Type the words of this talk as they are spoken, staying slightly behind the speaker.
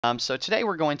So today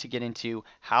we're going to get into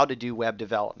how to do web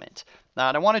development.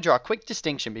 And I want to draw a quick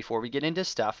distinction before we get into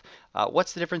stuff.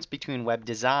 What's the difference between web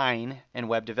design and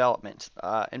web development?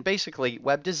 And basically,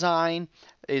 web design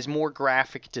is more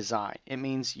graphic design. It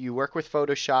means you work with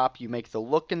Photoshop, you make the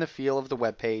look and the feel of the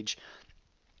web page,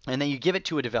 and then you give it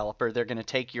to a developer. They're going to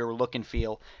take your look and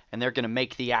feel, and they're going to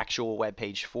make the actual web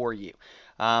page for you.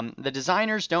 The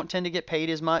designers don't tend to get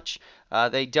paid as much.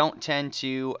 They don't tend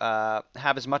to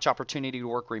have as much opportunity to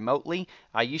work remotely.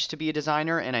 I used to be a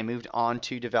designer, and I moved on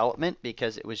to development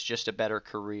because it was just a better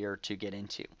career to get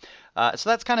into. So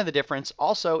that's kind of the difference.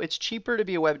 Also, it's cheaper to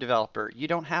be a web developer. You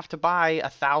don't have to buy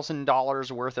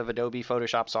 $1,000 worth of Adobe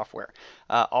Photoshop software.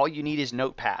 All you need is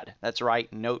Notepad. That's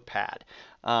right, Notepad.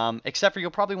 Except for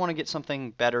you'll probably want to get something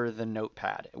better than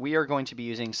Notepad. We are going to be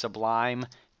using Sublime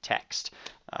Text,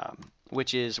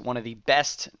 which is one of the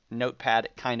best Notepad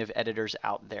kind of editors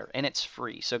out there, and it's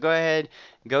free. So go ahead,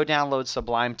 go download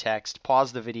Sublime Text,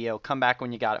 pause the video, come back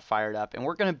when you got it fired up, and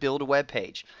we're going to build a web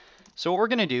page. So what we're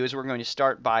going to do is we're going to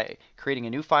start by creating a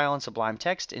new file in Sublime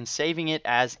Text and saving it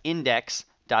as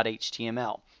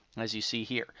index.html. As you see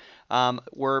here.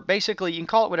 We're basically, you can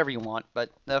call it whatever you want, but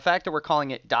the fact that we're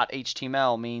calling it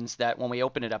 .html means that when we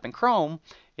open it up in Chrome,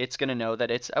 it's going to know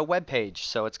that it's a web page,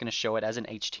 so it's going to show it as an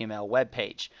HTML web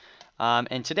page.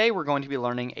 And today we're going to be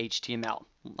learning HTML.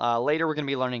 Later we're going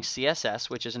to be learning CSS,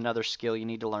 which is another skill you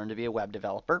need to learn to be a web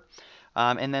developer.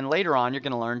 And then later on you're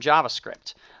going to learn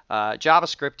JavaScript.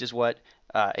 JavaScript is what,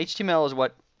 HTML is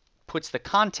what puts the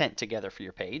content together for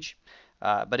your page.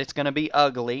 But it's going to be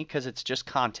ugly because it's just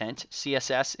content.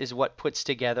 CSS is what puts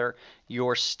together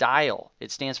your style. It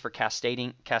stands for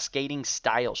cascading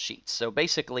style sheets. So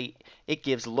basically, it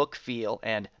gives look, feel,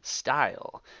 and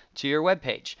style to your web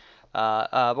page.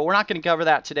 But we're not going to cover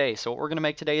that today. So what we're going to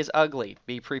make today is ugly.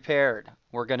 Be prepared.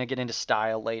 We're going to get into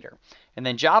style later. And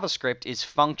then JavaScript is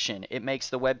function. It makes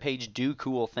the web page do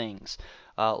cool things.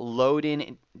 Load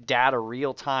in data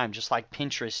real time, just like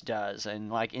Pinterest does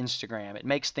and like Instagram. It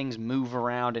makes things move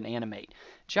around and animate.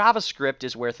 JavaScript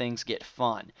is where things get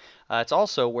fun. It's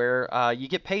also where you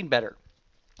get paid better.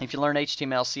 If you learn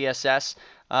HTML, CSS,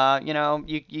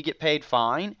 you get paid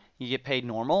fine. You get paid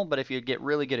normal, but if you get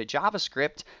really good at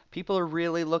JavaScript, people are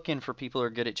really looking for people who are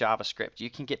good at JavaScript.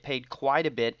 You can get paid quite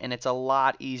a bit, and it's a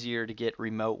lot easier to get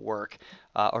remote work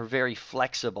or very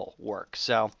flexible work.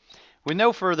 So with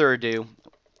no further ado,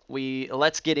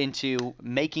 let's get into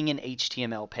making an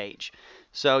HTML page.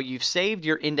 So you've saved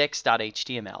your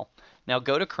index.html. Now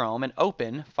go to Chrome and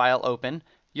open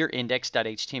your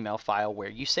index.html file where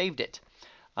you saved it.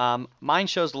 Mine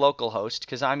shows localhost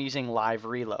because I'm using live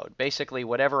reload. Basically,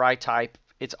 whatever I type,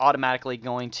 it's automatically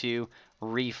going to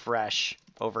refresh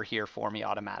over here for me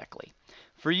automatically.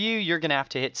 For you, you're going to have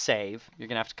to hit save. You're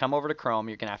going to have to come over to Chrome.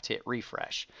 You're going to have to hit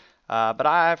refresh.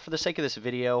 But for the sake of this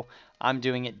video, I'm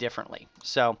doing it differently.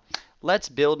 So let's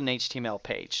build an HTML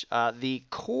page. The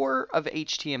core of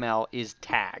HTML is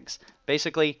tags.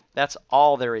 Basically, that's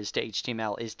all there is to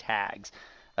HTML is tags.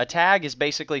 A tag is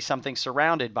basically something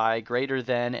surrounded by greater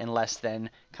than and less than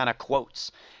kind of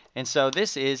quotes. And so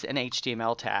this is an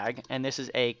HTML tag, and this is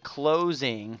a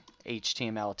closing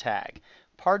HTML tag.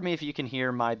 Pardon me if you can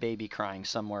hear my baby crying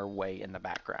somewhere way in the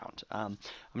background. I'm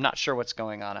not sure what's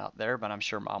going on out there, but I'm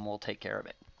sure Mom will take care of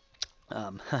it.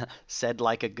 Said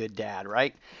like a good dad,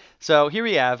 right? So here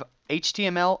we have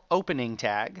HTML opening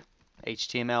tag,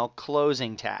 HTML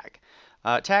closing tag.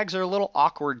 Tags are a little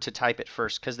awkward to type at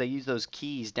first because they use those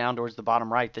keys down towards the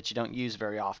bottom right that you don't use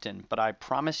very often, but I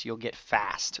promise you'll get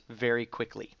fast very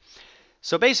quickly.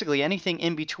 So basically anything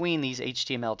in between these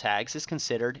HTML tags is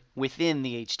considered within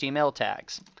the HTML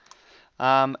tags.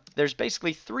 There's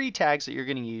basically 3 tags that you're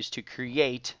going to use to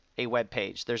create a web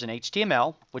page. There's an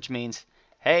HTML, which means,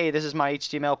 hey, this is my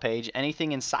HTML page.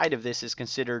 Anything inside of this is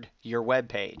considered your web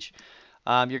page.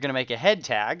 You're going to make a head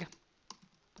tag,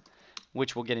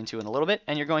 which we'll get into in a little bit,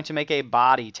 and you're going to make a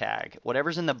body tag.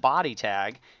 Whatever's in the body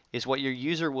tag is what your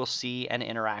user will see and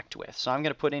interact with. So I'm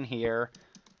going to put in here,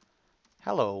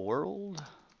 hello world.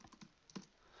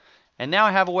 And now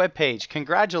I have a web page.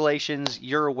 Congratulations,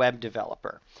 you're a web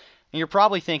developer. And you're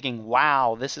probably thinking,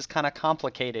 wow, this is kind of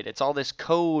complicated. It's all this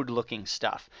code looking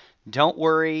stuff. Don't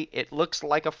worry, it looks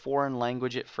like a foreign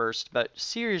language at first, but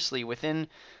seriously, within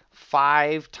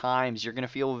 5 times you're going to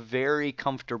feel very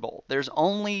comfortable. There's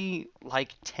only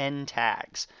like 10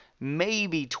 tags,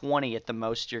 maybe 20 at the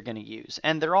most you're going to use,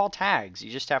 and they're all tags.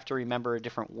 You just have to remember a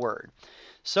different word.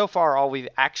 So far all we've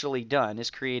actually done is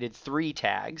created 3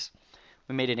 tags.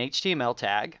 We made an HTML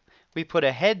tag, we put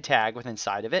a head tag with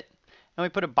inside of it, and we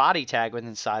put a body tag with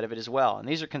inside of it as well, and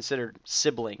these are considered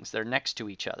siblings. They're next to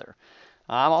each other.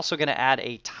 I'm also going to add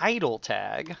a title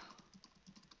tag.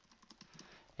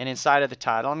 And inside of the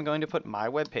title, I'm going to put my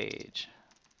web page.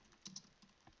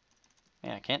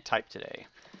 Man, I can't type today.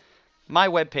 My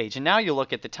web page. And now you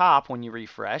look at the top when you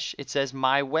refresh, it says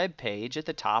my web page at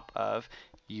the top of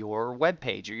your web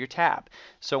page or your tab.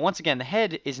 So once again, the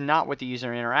head is not what the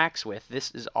user interacts with.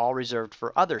 This is all reserved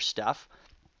for other stuff,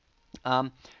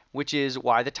 which is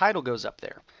why the title goes up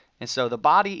there. And so the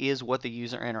body is what the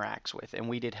user interacts with. And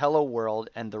we did hello world,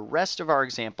 and the rest of our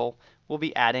example will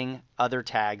be adding other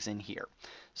tags in here.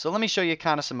 So let me show you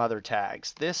kind of some other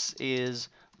tags. This is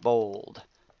bold.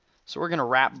 So we're going to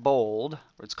wrap bold,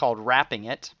 or it's called wrapping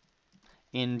it,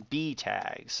 in B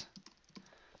tags.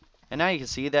 And now you can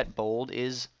see that bold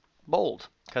is bold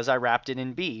because I wrapped it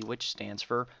in B, which stands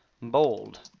for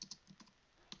bold.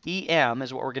 EM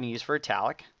is what we're going to use for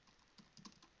italic.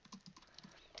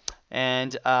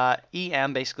 And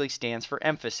EM basically stands for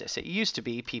emphasis. It used to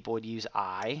be people would use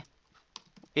I.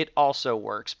 It also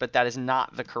works, but that is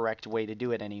not the correct way to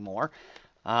do it anymore.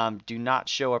 Do not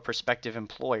show a prospective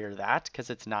employer that because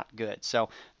it's not good. So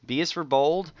B is for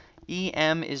bold,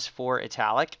 EM is for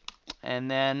italic, and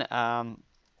then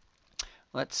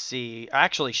let's see,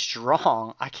 actually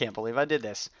strong, I can't believe I did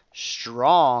this.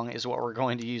 Strong is what we're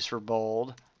going to use for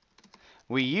bold.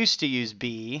 We used to use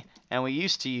B, and we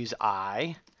used to use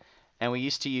I, and we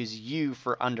used to use U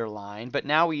for underline, but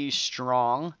now we use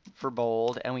strong for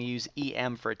bold, and we use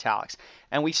EM for italics.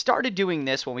 And we started doing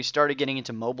this when we started getting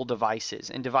into mobile devices,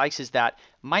 and devices that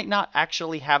might not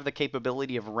actually have the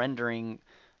capability of rendering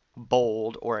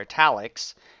bold or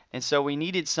italics. And so we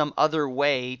needed some other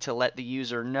way to let the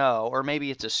user know, or maybe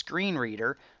it's a screen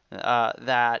reader,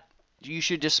 that you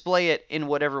should display it in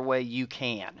whatever way you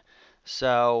can.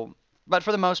 So, but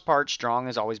for the most part, strong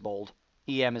is always bold.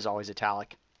 EM is always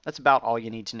italic. That's about all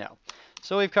you need to know.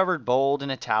 So we've covered bold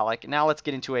and italic. Now let's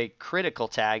get into a critical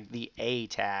tag, the A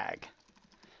tag.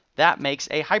 That makes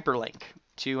a hyperlink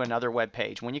to another web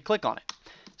page when you click on it.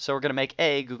 So we're going to make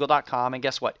A google.com, and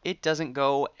guess what? It doesn't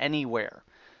go anywhere.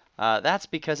 That's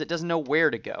because it doesn't know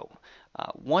where to go.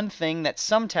 One thing that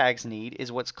some tags need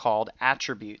is what's called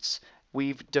attributes.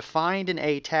 We've defined an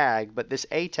A tag, but this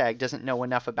A tag doesn't know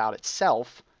enough about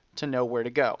itself to know where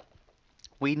to go.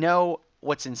 We know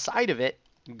what's inside of it,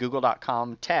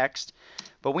 google.com text,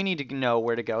 but we need to know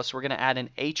where to go, so we're going to add an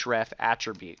href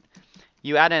attribute.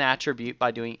 You add an attribute by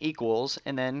doing equals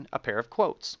and then a pair of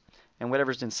quotes. And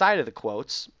whatever's inside of the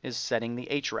quotes is setting the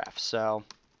href. So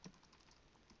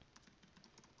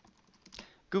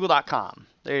google.com.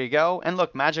 There you go. And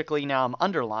look, magically now I'm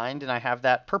underlined and I have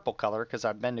that purple color because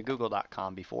I've been to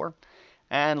google.com before.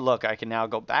 And look, I can now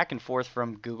go back and forth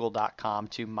from google.com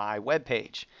to my web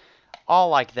page. All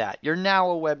like that. You're now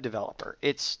a web developer.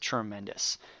 It's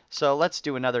tremendous. So let's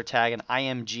do another tag, an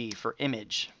img for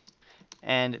image.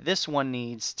 And this one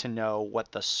needs to know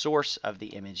what the source of the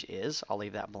image is. I'll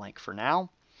leave that blank for now.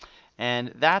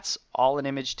 And that's all an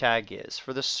image tag is.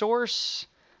 For the source,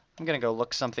 I'm going to go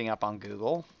look something up on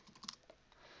Google.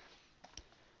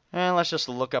 And let's just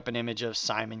look up an image of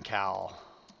Simon Cowell.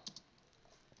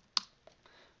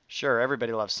 Sure,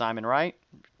 everybody loves Simon, right?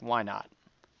 Why not?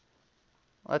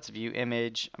 Let's view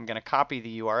image. I'm going to copy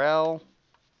the URL.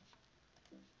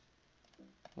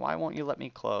 Why won't you let me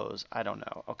close? I don't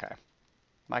know. Okay.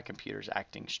 My computer's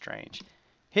acting strange.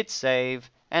 Hit save,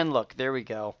 and look, there we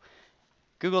go.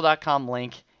 Google.com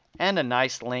link, and a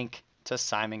nice link to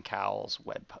Simon Cowell's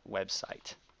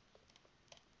website.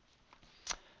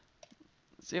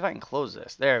 Let's see if I can close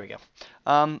this. There we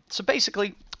go. So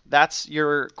basically, that's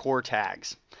your core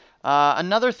tags.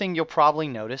 Another thing you'll probably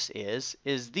notice is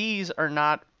these are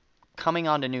not coming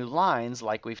onto new lines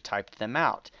like we've typed them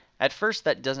out. At first,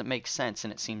 that doesn't make sense,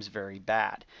 and it seems very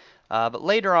bad. But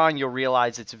later on, you'll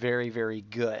realize it's very, very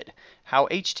good. How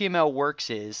HTML works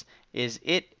is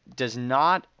it does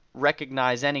not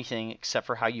recognize anything except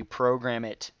for how you program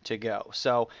it to go.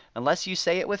 So unless you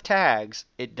say it with tags,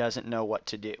 it doesn't know what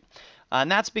to do.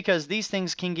 And that's because these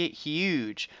things can get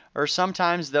huge, or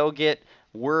sometimes they'll get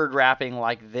word wrapping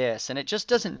like this, and it just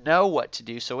doesn't know what to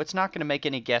do, so it's not going to make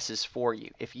any guesses for you.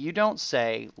 If you don't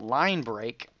say line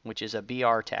break, which is a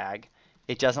BR tag,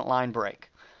 it doesn't line break.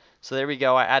 So there we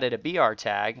go. I added a BR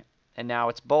tag, and now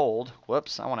it's bold.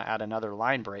 Whoops, I want to add another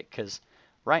line break because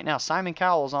right now Simon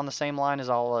Cowell is on the same line as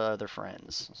all other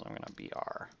friends. So I'm going to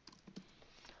BR.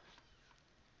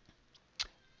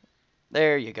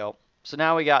 There you go. So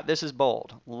now we got, this is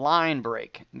bold, line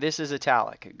break, this is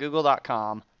italic,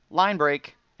 google.com, line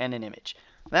break, and an image.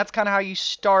 And that's kind of how you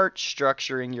start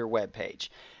structuring your web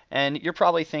page. And you're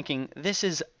probably thinking, this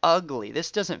is ugly.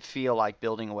 This doesn't feel like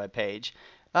building a web page.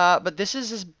 But this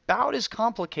is about as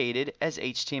complicated as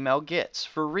HTML gets.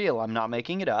 For real, I'm not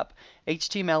making it up.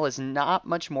 HTML is not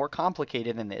much more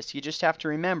complicated than this. You just have to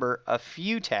remember a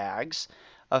few tags,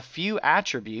 a few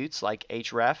attributes like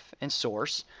href and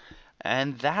source,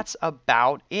 and that's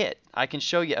about it. I can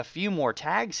show you a few more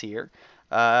tags here.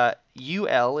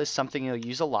 UL is something you'll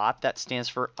use a lot. That stands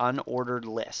for unordered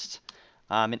list.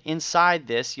 And inside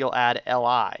this, you'll add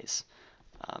LIs.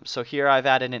 So here I've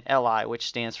added an LI, which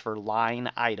stands for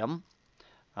line item,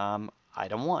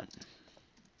 item 1,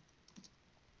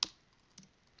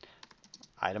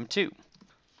 item 2.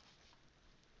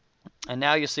 And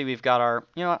now you'll see we've got our,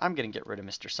 I'm going to get rid of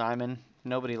Mr. Simon.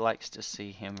 Nobody likes to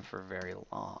see him for very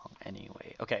long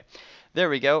anyway. Okay, there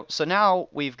we go. So now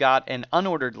we've got an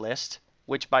unordered list,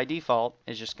 which by default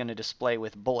is just going to display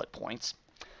with bullet points.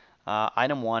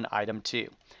 Item 1, item 2.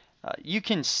 You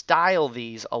can style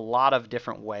these a lot of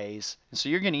different ways, so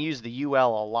you're going to use the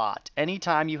UL a lot.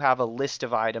 Anytime you have a list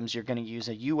of items, you're going to use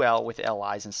a UL with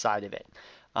LIs inside of it.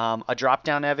 A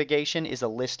drop-down navigation is a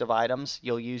list of items.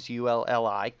 You'll use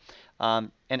ULLI.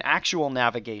 An actual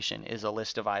navigation is a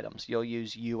list of items. You'll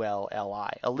use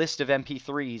ULLI. A list of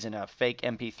MP3s in a fake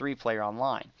MP3 player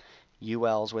online.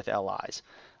 ULs with LIs.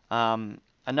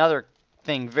 Another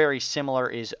thing very similar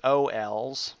is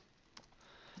OLs.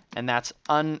 And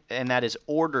that is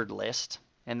ordered list,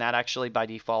 and that actually by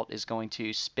default is going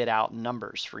to spit out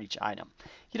numbers for each item.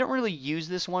 You don't really use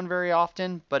this one very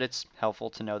often, but it's helpful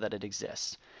to know that it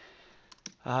exists.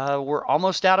 We're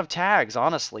almost out of tags,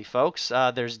 honestly, folks.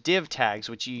 There's div tags,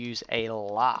 which you use a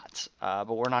lot,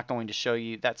 but we're not going to show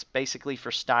you. That's basically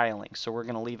for styling, so we're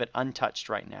going to leave it untouched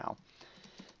right now.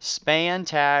 Span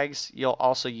tags, you'll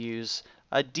also use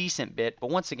a decent bit, but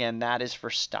once again, that is for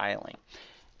styling.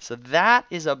 So that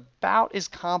is about as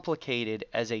complicated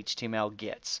as HTML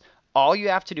gets. All you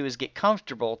have to do is get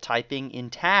comfortable typing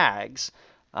in tags,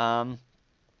 and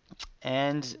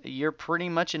you're pretty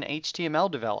much an HTML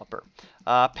developer.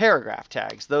 Paragraph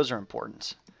tags, those are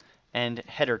important, and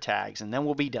header tags, and then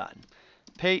we'll be done.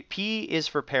 P is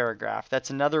for paragraph. That's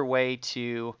another way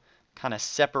to kind of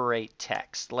separate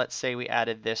text. Let's say we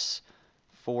added this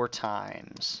 4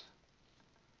 times.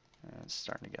 It's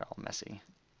starting to get all messy.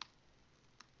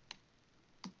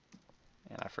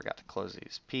 And I forgot to close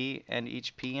these. P and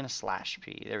each P and a slash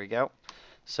P. There we go.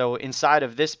 So inside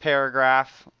of this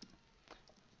paragraph,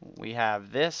 we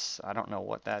have this. I don't know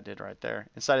what that did right there.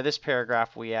 Inside of this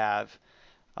paragraph, we have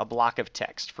a block of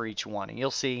text for each one. And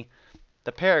you'll see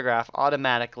the paragraph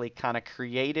automatically kind of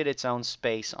created its own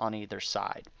space on either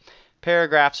side.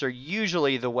 Paragraphs are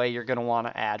usually the way you're going to want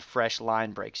to add fresh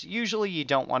line breaks. Usually you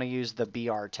don't want to use the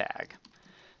BR tag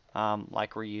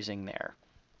like we're using there.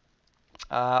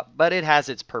 But it has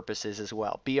its purposes as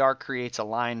well. BR creates a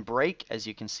line break, as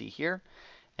you can see here,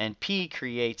 and P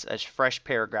creates a fresh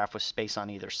paragraph with space on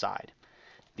either side.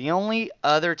 The only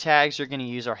other tags you're going to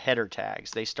use are header tags.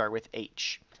 They start with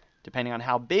H. Depending on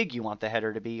how big you want the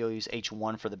header to be, you'll use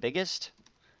H1 for the biggest.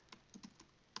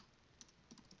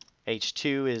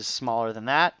 H2 is smaller than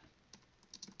that.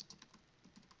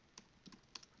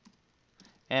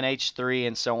 And H3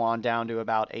 and so on down to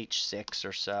about H6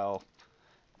 or so.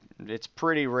 It's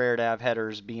pretty rare to have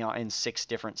headers be in 6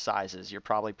 different sizes. You're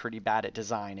probably pretty bad at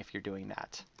design if you're doing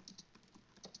that.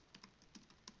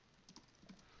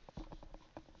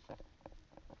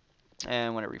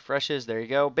 And when it refreshes, there you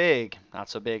go, big. Not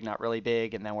so big, not really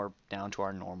big, and then we're down to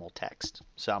our normal text.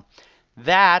 So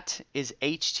that is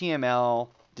HTML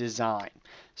design.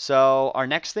 So our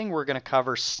next thing, we're going to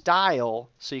cover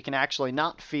style, so you can actually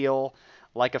not feel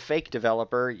like a fake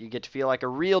developer. You get to feel like a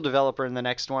real developer in the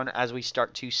next one as we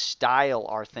start to style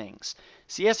our things.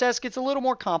 CSS gets a little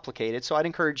more complicated, so I'd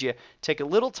encourage you take a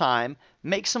little time,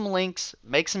 make some links,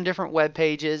 make some different web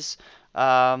pages,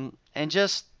 and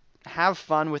just have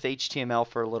fun with HTML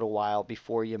for a little while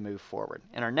before you move forward.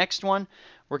 In our next one,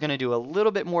 we're going to do a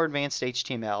little bit more advanced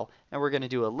HTML, and we're going to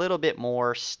do a little bit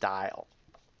more style.